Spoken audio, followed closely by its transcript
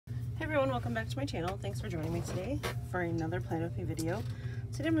everyone, welcome back to my channel. Thanks for joining me today for another Plan With Me video.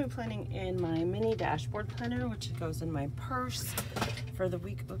 Today I'm going to be planning in my mini dashboard planner, which goes in my purse for the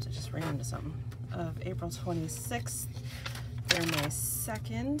week, oops, I just ran into something, of April 26th through May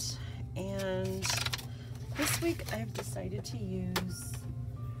 2nd. And this week I've decided to use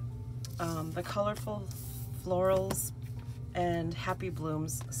the colorful florals and happy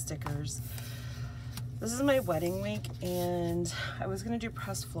blooms stickers. This is my wedding week, and I was gonna do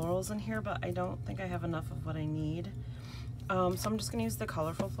pressed florals in here, but I don't think I have enough of what I need. So I'm just gonna use the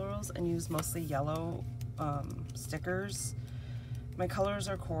colorful florals and use mostly yellow stickers. My colors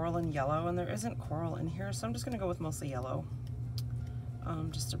are coral and yellow, and there isn't coral in here, so I'm just gonna go with mostly yellow,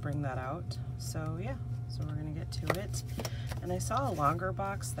 just to bring that out. So yeah, so we're gonna get to it. And I saw a longer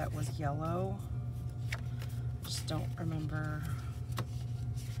box that was yellow. I just don't remember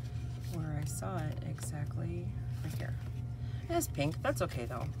where I saw it exactly. Right here. It has pink, that's okay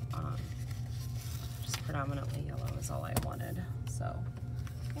though. Just predominantly yellow is all I wanted, so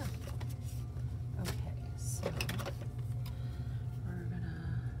yeah. Okay, so we're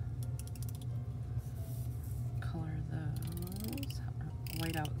gonna color those, or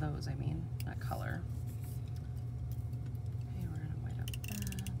white out those, I mean, not color. Okay, we're gonna white out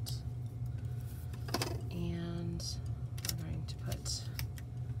that. And we're going to put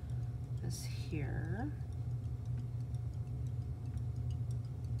this here.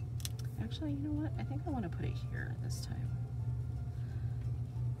 Actually, you know what? I think I want to put it here this time.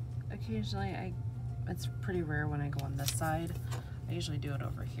 Occasionally, it's pretty rare when I go on this side. I usually do it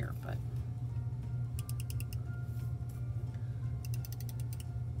over here, but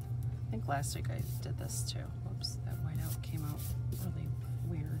I think last week I did this too. Whoops, that whiteout came out really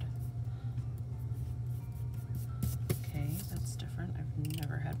weird. Okay, that's different. I've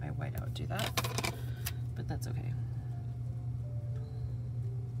never had my whiteout do that, but that's okay.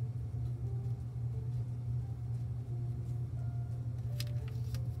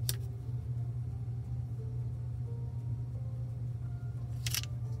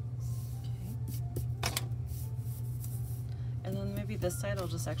 And then maybe this side I'll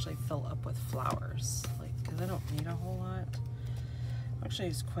just actually fill up with flowers, like, because I don't need a whole lot. I've actually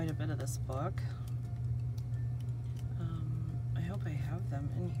used quite a bit of this book. I hope I have them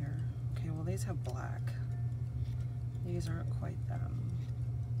in here. Okay, well these have black. These aren't quite them.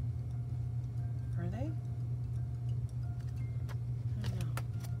 Are they? I don't know.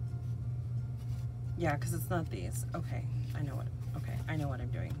 Yeah, because it's not these. Okay, I know what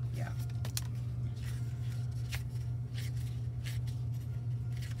I'm doing. Yeah.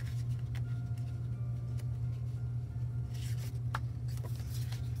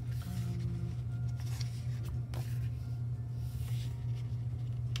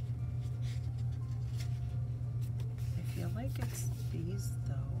 I think it's these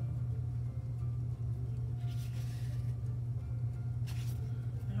though.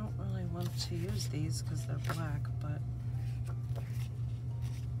 I don't really want to use these because they're black, but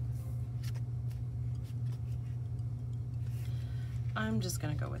I'm just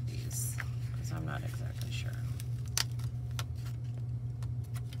gonna go with these because I'm not exactly sure.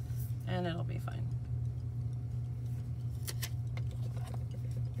 And it'll be fine.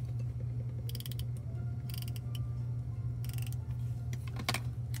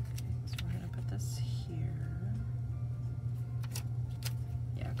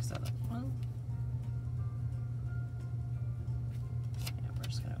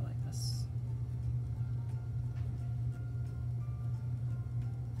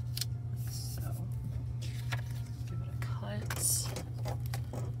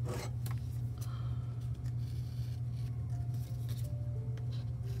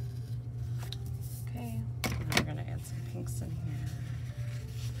 Pinks in here.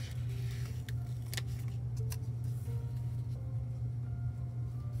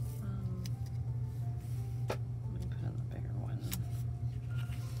 Let me put in the bigger one.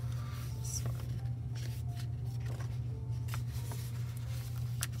 This one.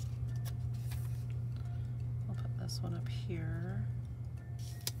 I'll put this one up here.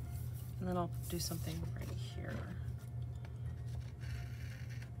 And then I'll do something right here.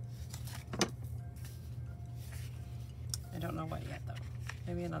 I don't know what yet though.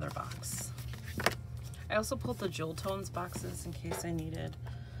 Maybe another box. I also pulled the Jewel Tones boxes in case I needed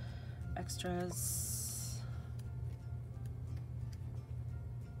extras.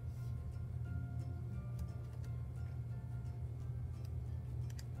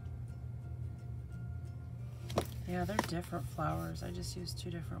 Yeah, they're different flowers. I just used two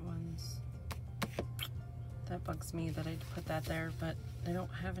different ones. That bugs me that I put that there, but I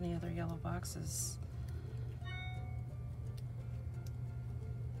don't have any other yellow boxes.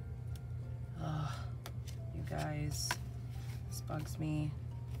 guys. This bugs me.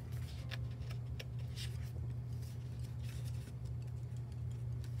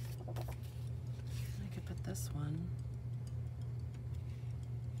 I could put this one.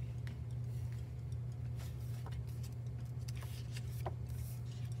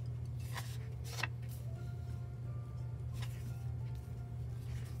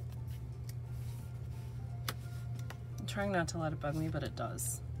 I'm trying not to let it bug me, but it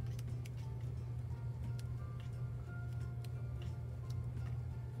does.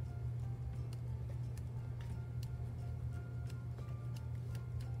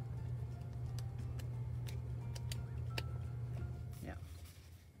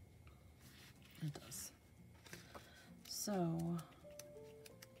 It does. So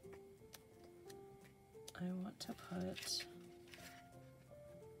I want to put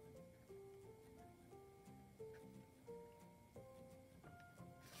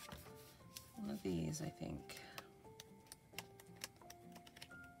one of these, I think.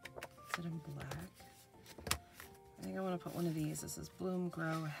 Is it in black? I think I want to put one of these. This is Bloom,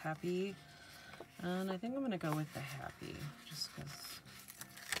 Grow, Happy. And I think I'm going to go with the Happy, just because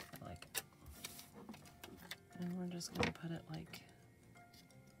I like it. And we're just going to put it like,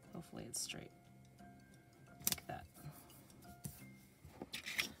 hopefully it's straight, like that.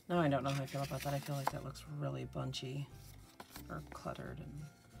 Now I don't know how I feel about that. I feel like that looks really bunchy or cluttered, and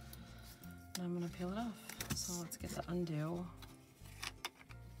I'm going to peel it off. So let's get the undo.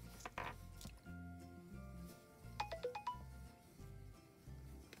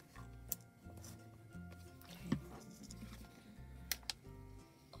 Okay.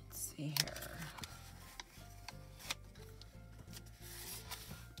 Let's see here.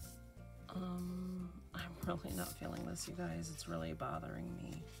 I'm really not feeling this, you guys. It's really bothering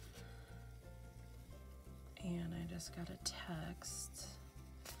me. And I just got a text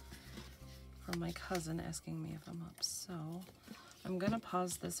from my cousin asking me if I'm up. So I'm gonna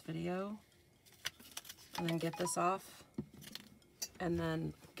pause this video and then get this off and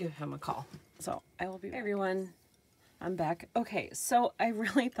then give him a call. So I will be back. Hey everyone, I'm back. Okay, so I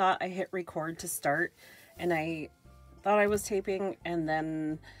really thought I hit record to start and I thought I was taping, and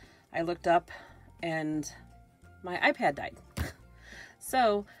then I looked up and my iPad died.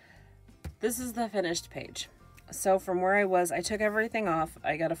 So this is the finished page. So from where I was, I took everything off.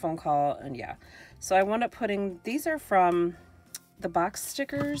 I got a phone call, and yeah. So I wound up putting, these are from, the box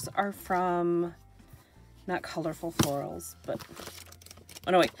stickers are from, not Colorful Florals, but,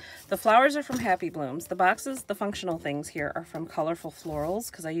 oh no wait. The flowers are from Happy Blooms. The boxes, the functional things here are from Colorful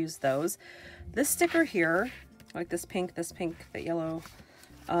Florals, because I used those. This sticker here, like this pink, that yellow,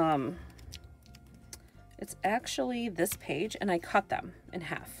 it's actually this page, and I cut them in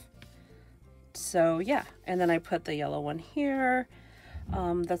half. So yeah, and then I put the yellow one here.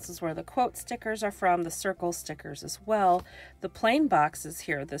 This is where the quote stickers are from, the circle stickers as well. The plain boxes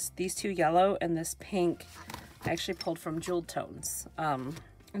here, these two yellow and this pink, I actually pulled from Jeweled Tones, and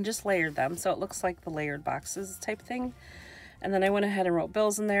just layered them so it looks like the layered boxes type thing. And then I went ahead and wrote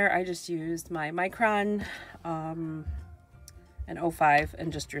bills in there. I just used my Micron and 05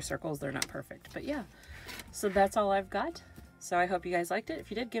 and just drew circles. They're not perfect, but yeah. So that's all I've got. So I hope you guys liked it.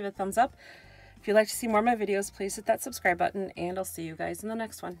 If you did, give it a thumbs up. If you'd like to see more of my videos, please hit that subscribe button, and I'll see you guys in the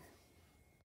next one.